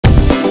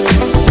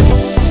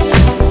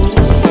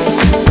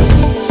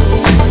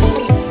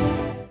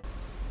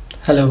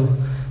Hello,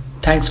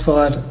 thanks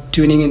for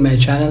tuning in my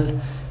channel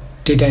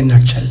Data in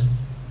Nutshell.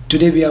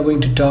 Today we are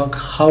going to talk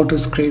how to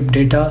scrape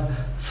data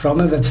from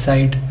a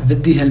website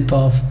with the help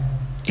of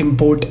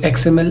import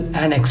XML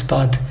and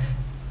XPath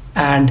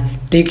and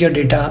take your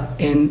data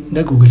in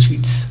the Google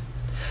Sheets.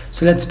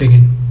 So let's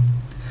begin.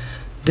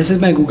 This is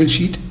my Google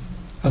Sheet,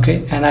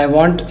 okay, and I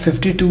want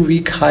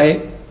 52-week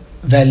high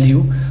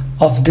value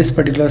of this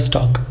particular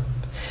stock.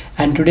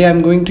 And today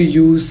I'm going to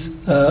use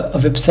a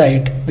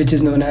website which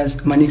is known as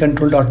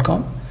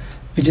moneycontrol.com,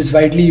 which is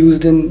widely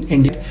used in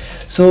India.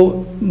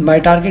 So my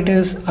target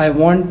is I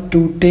want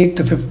to take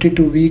the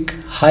 52-week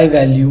high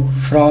value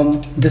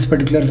from this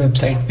particular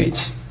website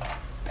page.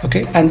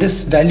 Okay, and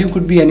this value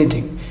could be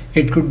anything.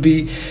 It could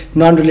be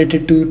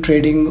non-related to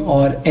trading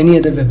or any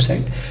other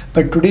website.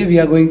 But today we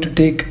are going to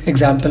take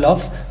example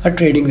of a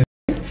trading website.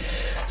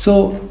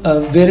 So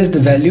where is the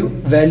value?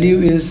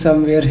 Value is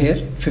somewhere here,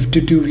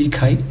 52-week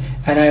high,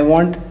 and I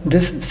want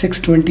this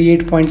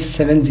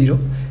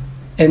 628.70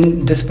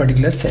 in this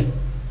particular cell.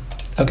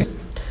 Okay,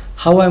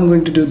 how I'm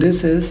going to do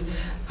this is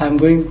I'm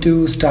going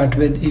to start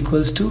with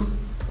equals to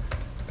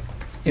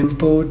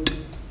import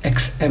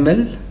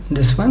XML,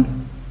 this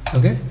one.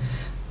 Okay,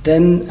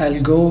 then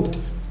I'll go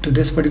to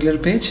this particular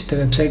page, the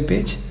website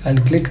page. I'll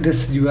click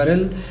this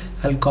URL,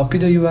 I'll copy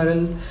the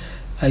URL,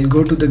 I'll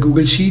go to the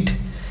Google Sheet,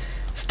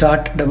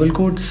 start double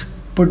quotes,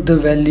 put the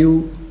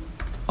value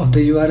of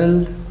the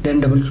URL, then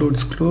double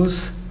quotes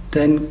close,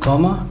 then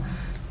comma,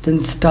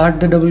 then start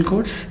the double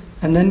quotes,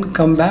 and then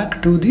come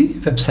back to the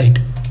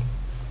website.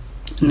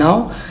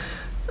 Now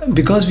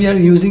because we are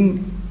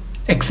using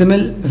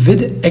XML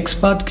with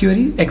XPath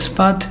query,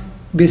 XPath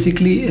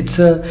basically it's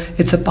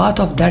a path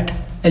of that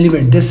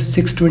element, this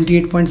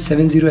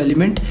 628.70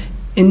 element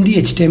in the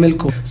HTML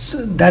code.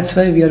 So that's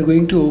why we are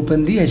going to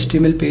open the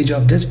HTML page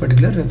of this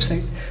particular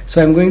website.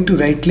 So I'm going to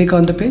right click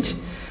on the page,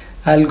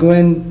 I'll go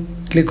and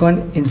click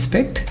on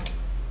inspect,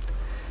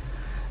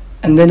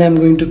 and then I'm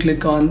going to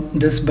click on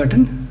this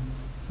button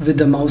with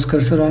the mouse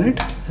cursor on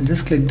it. I'll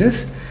just click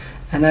this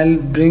and I'll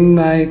bring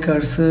my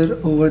cursor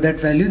over that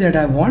value that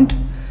I want,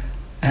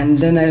 and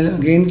then I'll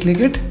again click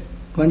it.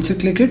 Once you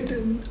click it,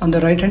 on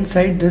the right hand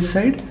side, this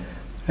side,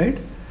 right,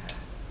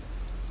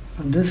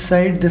 on this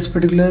side, this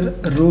particular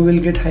row will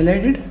get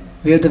highlighted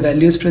where the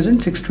value is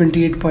present,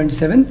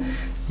 628.7.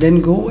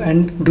 then go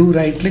and do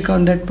right click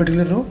on that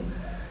particular row,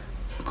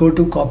 go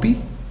to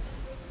copy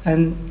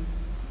and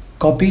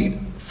copy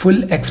full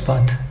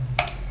XPath,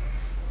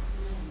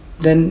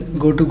 then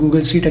go to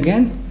Google Sheet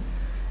again,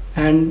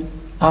 and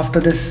after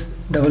this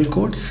double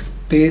quotes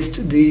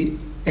paste the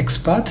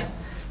XPath,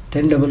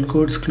 then double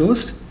quotes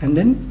closed, and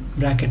then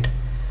bracket,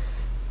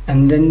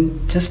 and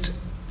then just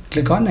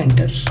click on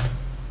enter.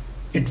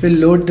 It will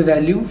load the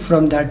value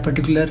from that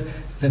particular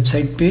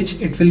website page.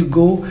 It will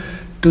go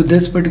to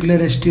this particular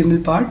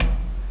HTML part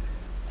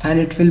and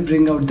it will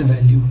bring out the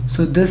value.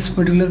 So this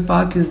particular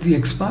path is the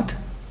XPath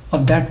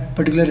of that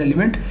particular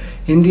element.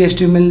 In the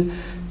HTML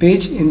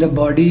page, in the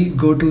body,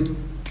 go to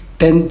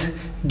 10th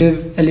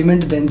div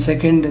element, then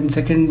second, then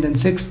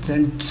 6th,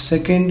 then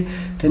second,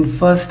 then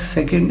first,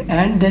 second,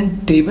 and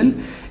then table.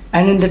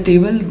 And in the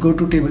table, go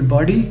to table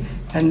body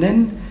and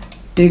then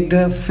take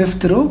the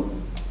fifth row,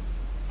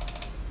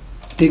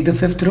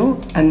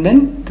 and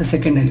then the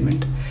second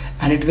element,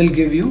 and it will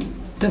give you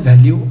the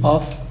value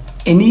of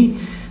any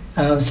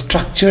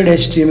structured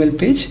HTML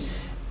page.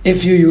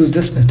 If you use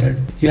this method,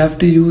 you have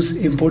to use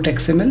import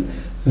XML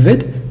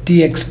with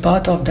the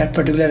XPath of that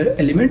particular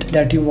element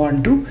that you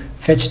want to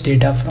fetch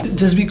data from.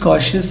 Just be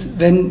cautious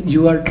when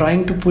you are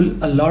trying to pull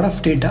a lot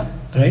of data,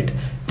 right?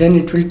 Then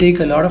it will take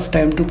a lot of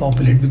time to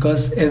populate,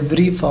 because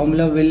every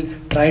formula will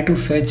try to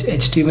fetch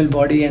HTML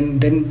body and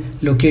then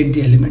locate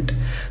the element.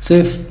 So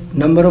if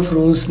number of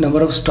rows,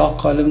 number of stock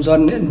columns, or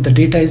the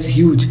data is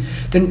huge,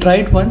 then try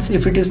it once.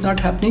 If it is not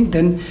happening,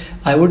 then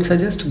I would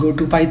suggest go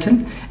to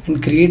Python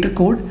and create a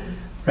code,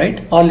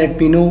 right? Or let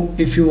me know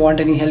if you want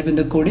any help in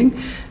the coding.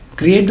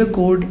 Create the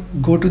code,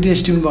 go to the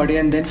HTML body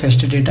and then fetch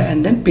the data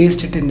and then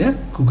paste it in the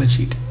Google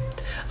Sheet.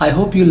 I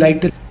hope you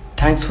liked it.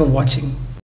 Thanks for watching.